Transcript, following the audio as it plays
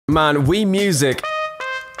Man, Wii Music.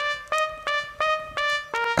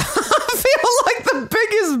 I feel like the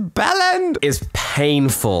biggest bellend is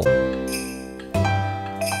painful.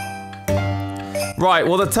 Right,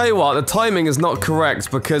 well, I'll tell you what, the timing is not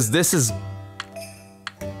correct because this is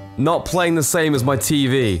not playing the same as my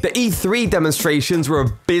TV. The E3 demonstrations were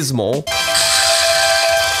abysmal.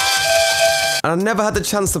 And I never had the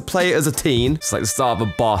chance to play it as a teen. It's like the start of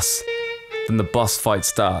a boss. Then the boss fight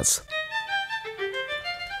starts.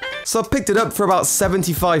 So I picked it up for about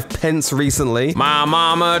 75 pence recently. My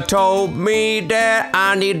mama told me that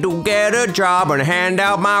I need to get a job and hand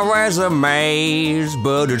out my resumes,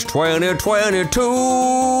 but it's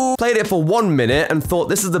 2022. Played it for 1 minute and thought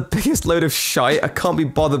this is the biggest load of shite. I can't be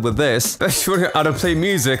bothered with this. Especially how to play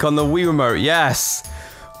music on the Wii remote. Yes.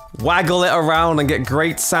 Waggle it around and get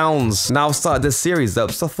great sounds. Now I've started this series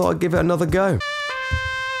up, so I thought I'd give it another go.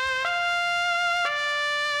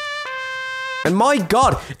 And my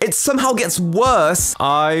god, it somehow gets worse.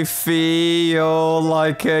 I feel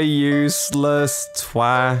like a useless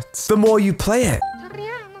twat. The more you play it.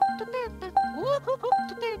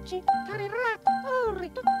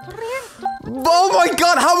 Oh my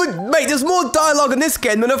god, mate, there's more dialogue in this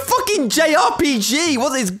game than a fucking JRPG.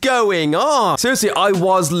 What is going on? Seriously, I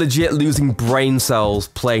was legit losing brain cells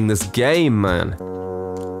playing this game, man.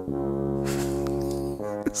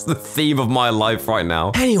 It's the theme of my life right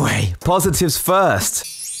now. Anyway, positives first.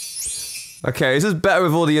 Okay, this is better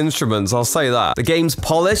with all the instruments, I'll say that. The game's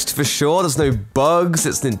polished, for sure. There's no bugs.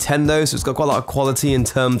 It's Nintendo, so it's got quite a lot of quality in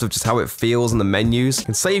terms of just how it feels in the menus. You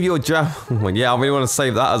can save your jam. Oh, yeah, I really want to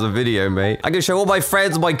save that as a video, mate. I can show all my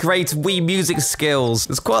friends my great Wii music skills.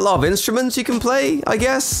 There's quite a lot of instruments you can play, I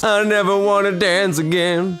guess. I never want to dance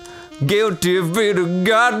again. Guilty of it,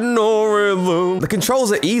 got no rhythm. The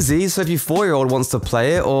controls are easy, so if your 4-year-old wants to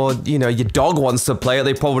play it, or, you know, your dog wants to play it,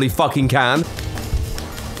 they probably fucking can.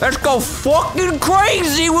 Let's go fucking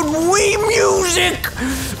crazy with Wii Music!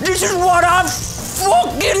 This is what I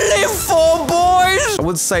fucking live for, boys! I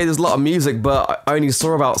would say there's a lot of music, but I only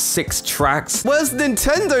saw about 6 tracks. Where's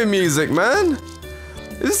Nintendo music, man?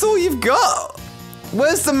 Is this all you've got?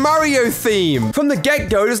 Where's the Mario theme? From the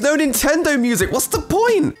get-go, there's no Nintendo music. What's the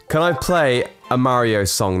point? Can I play a Mario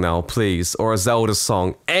song now, please? Or a Zelda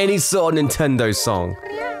song? Any sort of Nintendo song.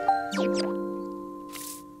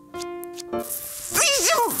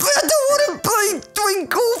 I don't want to play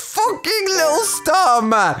Twinkle fucking Little Star,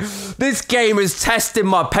 man. This game is testing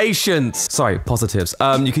my patience. Sorry, positives.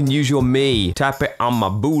 You can use your Mii. Tap it on my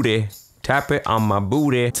booty. Tap it on my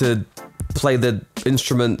booty to play the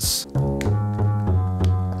instruments.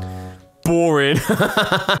 Boring.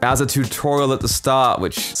 It has a tutorial at the start,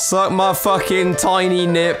 which suck my fucking tiny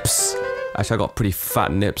nips. Actually, I got pretty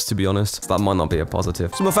fat nips, to be honest. So that might not be a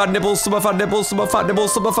positive. Some fat nipples, some fat nipples, some fat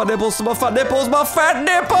nipples, some fat nipples, some fat nipples, my fat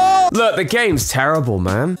nipple! Look, the game's terrible,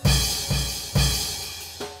 man.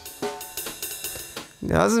 It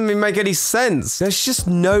doesn't even make any sense. There's just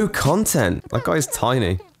no content. That guy's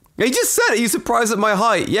tiny. He just said it. Are you surprised at my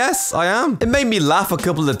height? Yes, I am. It made me laugh a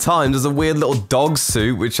couple of times. There's a weird little dog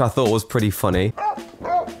suit, which I thought was pretty funny.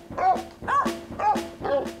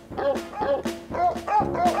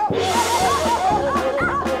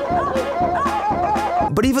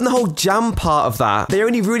 But even the whole jam part of that, they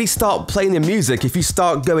only really start playing the music if you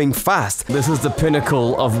start going fast. This is the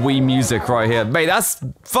pinnacle of Wii Music right here. Mate, that's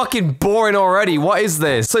fucking boring already. What is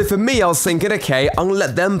this? So for me, I was thinking, okay, I'm gonna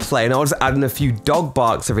let them play and I'll just add in a few dog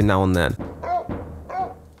barks every now and then.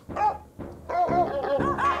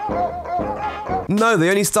 No, they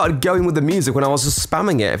only started going with the music when I was just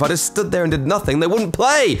spamming it. If I just stood there and did nothing, they wouldn't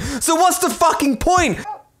play. So what's the fucking point?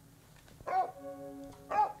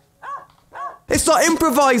 It's not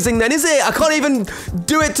improvising then, is it? I can't even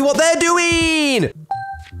do it to what they're doing!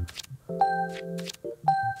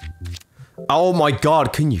 Oh my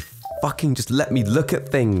god, can you fucking just let me look at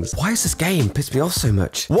things? Why is this game pissed me off so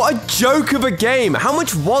much? What a joke of a game! How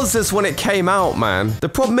much was this when it came out, man? The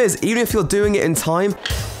problem is, even if you're doing it in time...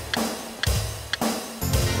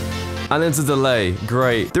 And there's a delay,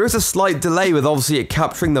 great. There is a slight delay with obviously it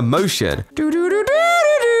capturing the motion.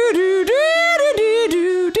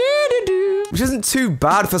 Which isn't too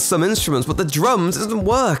bad for some instruments, but the drums doesn't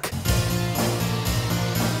work.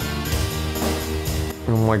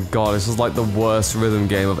 Oh my god, this is like the worst rhythm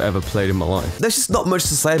game I've ever played in my life. There's just not much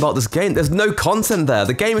to say about this game. There's no content there.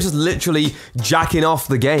 The game is just literally jacking off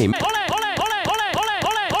the game.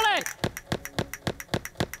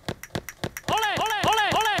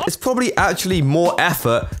 It's probably actually more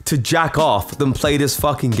effort to jack off than play this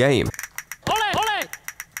fucking game. What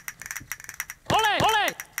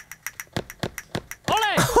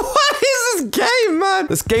is this game, man?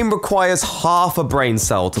 This game requires half a brain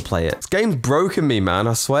cell to play it. This game's broken me, man,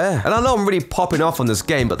 I swear. And I know I'm really popping off on this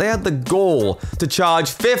game, but they had the gall to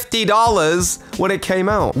charge $50 when it came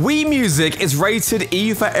out. Wii Music is rated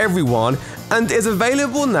E for everyone and is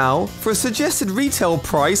available now for a suggested retail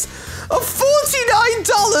price of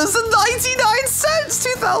 $49.99,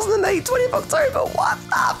 2008, 20th October. What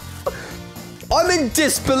the I'm in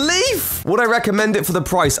disbelief! Would I recommend it for the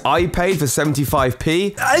price I paid for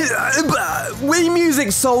 75p? Wii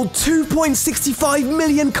Music sold 2.65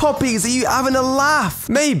 million copies. Are you having a laugh?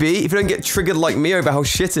 Maybe, if you don't get triggered like me over how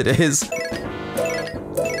shit it is.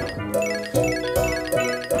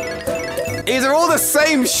 These are all the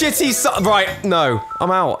same shitty Right, no,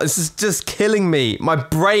 I'm out. This is just killing me. My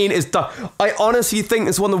brain is done. I honestly think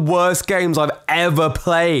it's one of the worst games I've ever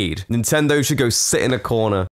played. Nintendo should go sit in a corner.